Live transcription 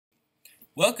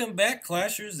Welcome back,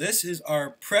 Clashers. This is our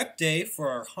prep day for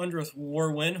our 100th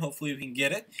war win. Hopefully we can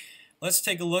get it. Let's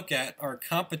take a look at our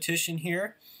competition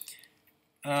here.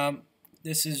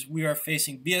 We are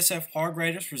facing BSF Hog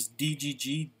Riders versus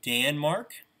DGG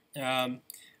Denmark.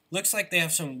 Looks like they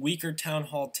have some weaker Town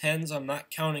Hall 10s. I'm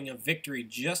not counting a victory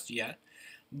just yet,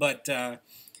 but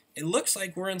it looks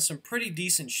like we're in some pretty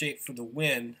decent shape for the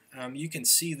win. You can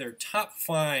see their top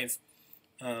 5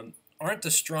 aren't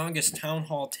the strongest Town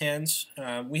Hall 10s.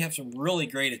 We have some really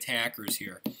great attackers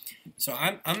here. So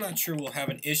I'm not sure we'll have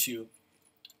an issue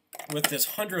with this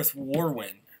 100th war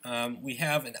win. We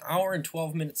have an hour and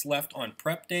 12 minutes left on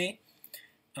prep day.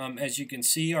 As you can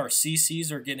see, our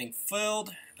CCs are getting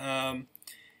filled. And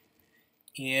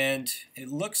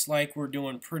it looks like we're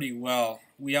doing pretty well.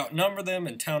 We outnumber them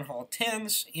in Town Hall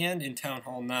 10s and in Town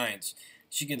Hall 9s.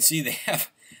 As you can see, they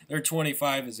have their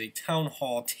 25 is a Town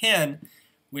Hall 10,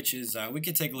 which is, we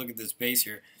can take a look at this base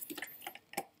here.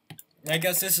 I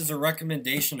guess this is a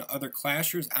recommendation to other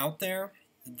clashers out there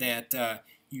that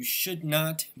you should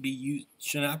not be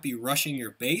rushing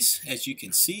your base. As you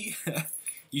can see,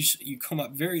 you come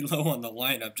up very low on the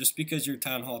lineup. Just because you're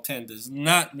Town Hall 10 does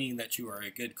not mean that you are a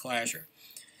good clasher.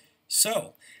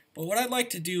 So, but what I'd like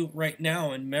to do right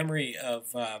now in memory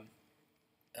of our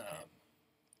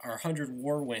 100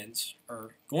 war wins,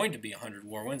 or going to be 100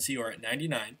 war wins, you are at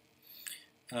 99.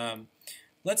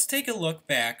 Let's take a look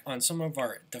back on some of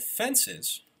our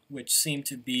defenses, which seem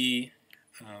to be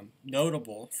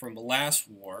notable from the last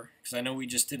war, because I know we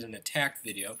just did an attack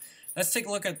video. Let's take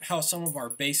a look at how some of our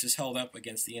bases held up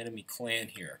against the enemy clan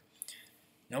here.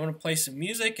 Now I'm going to play some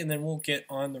music, and then we'll get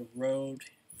on the road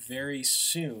very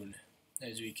soon,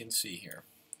 as we can see here.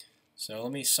 So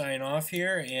let me sign off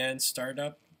here and start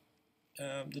up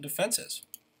the defenses.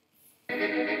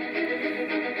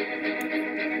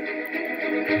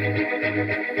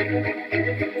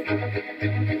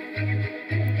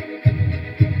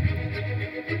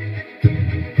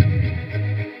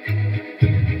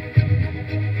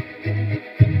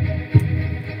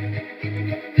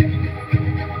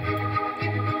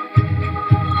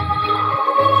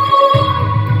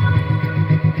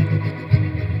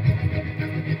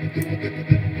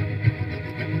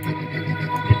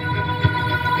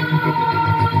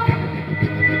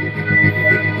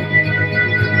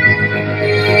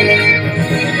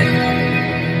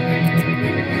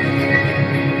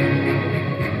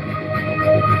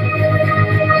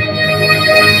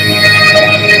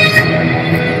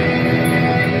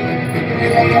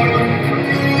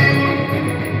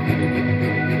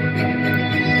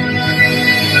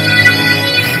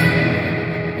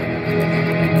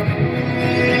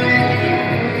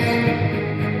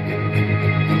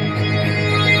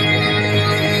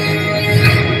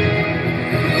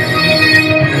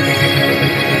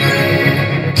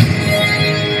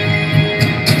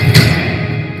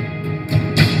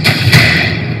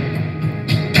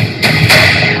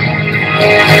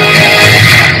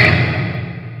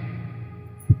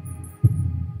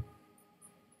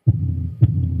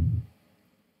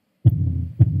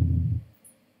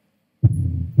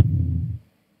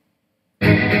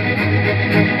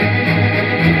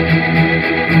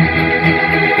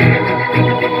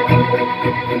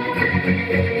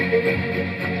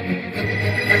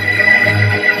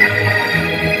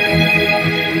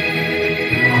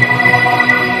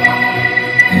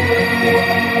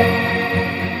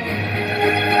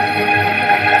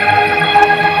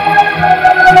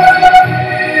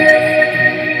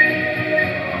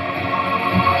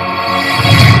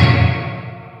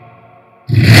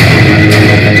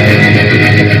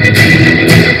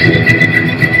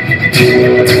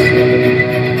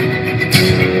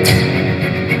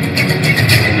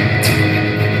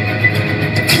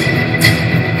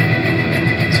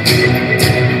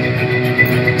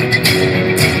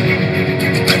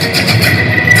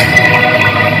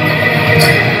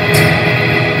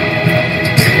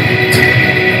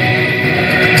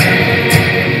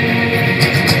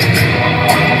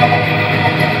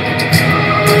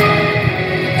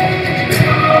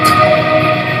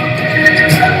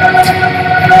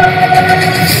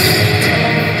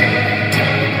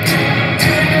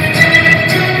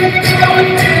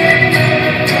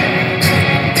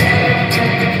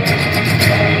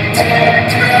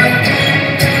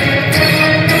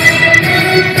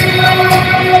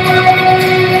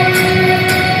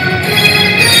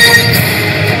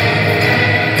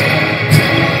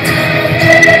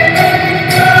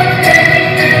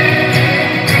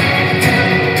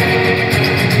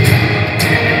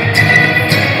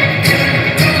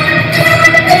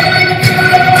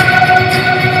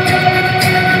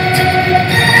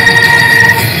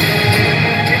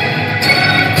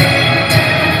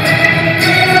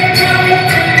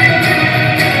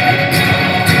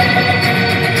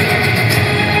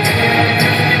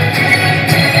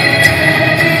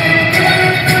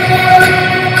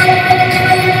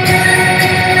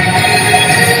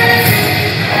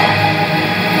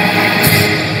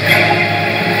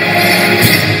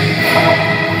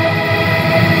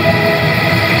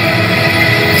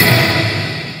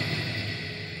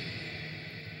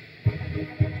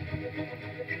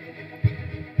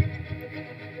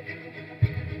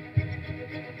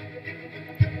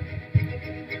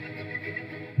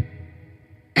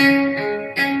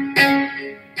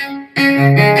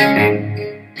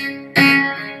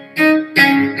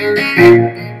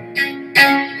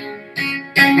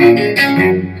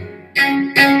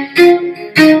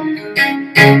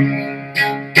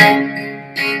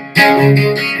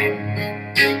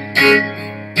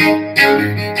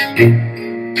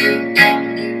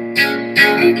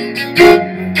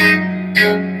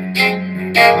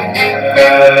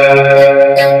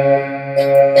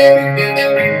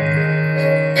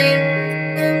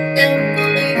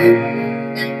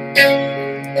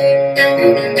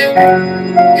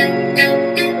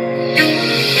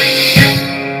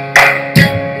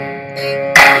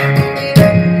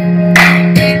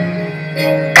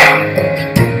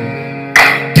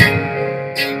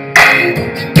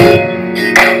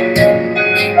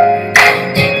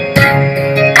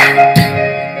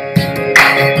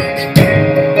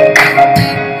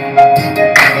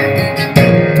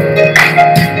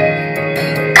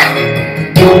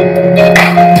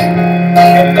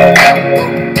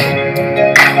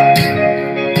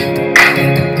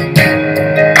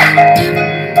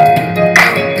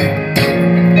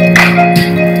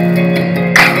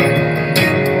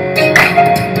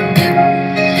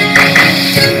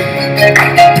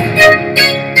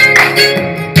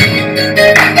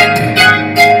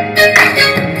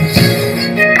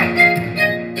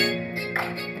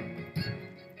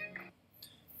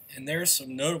 And there's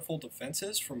some notable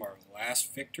defenses from our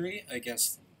last victory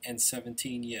against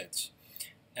N17 Yids.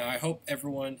 Now I hope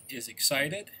everyone is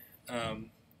excited.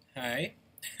 Hi.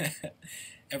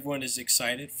 Everyone is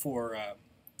excited for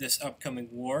this upcoming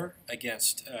war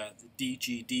against the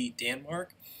DGD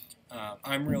Denmark.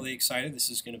 I'm really excited. This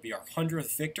is going to be our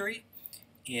 100th victory,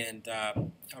 and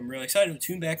I'm really excited to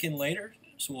tune back in later,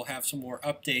 so we'll have some more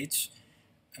updates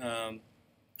on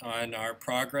our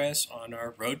progress on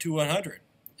our road to 100.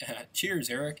 Cheers,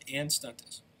 Eric and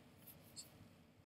Stuntus.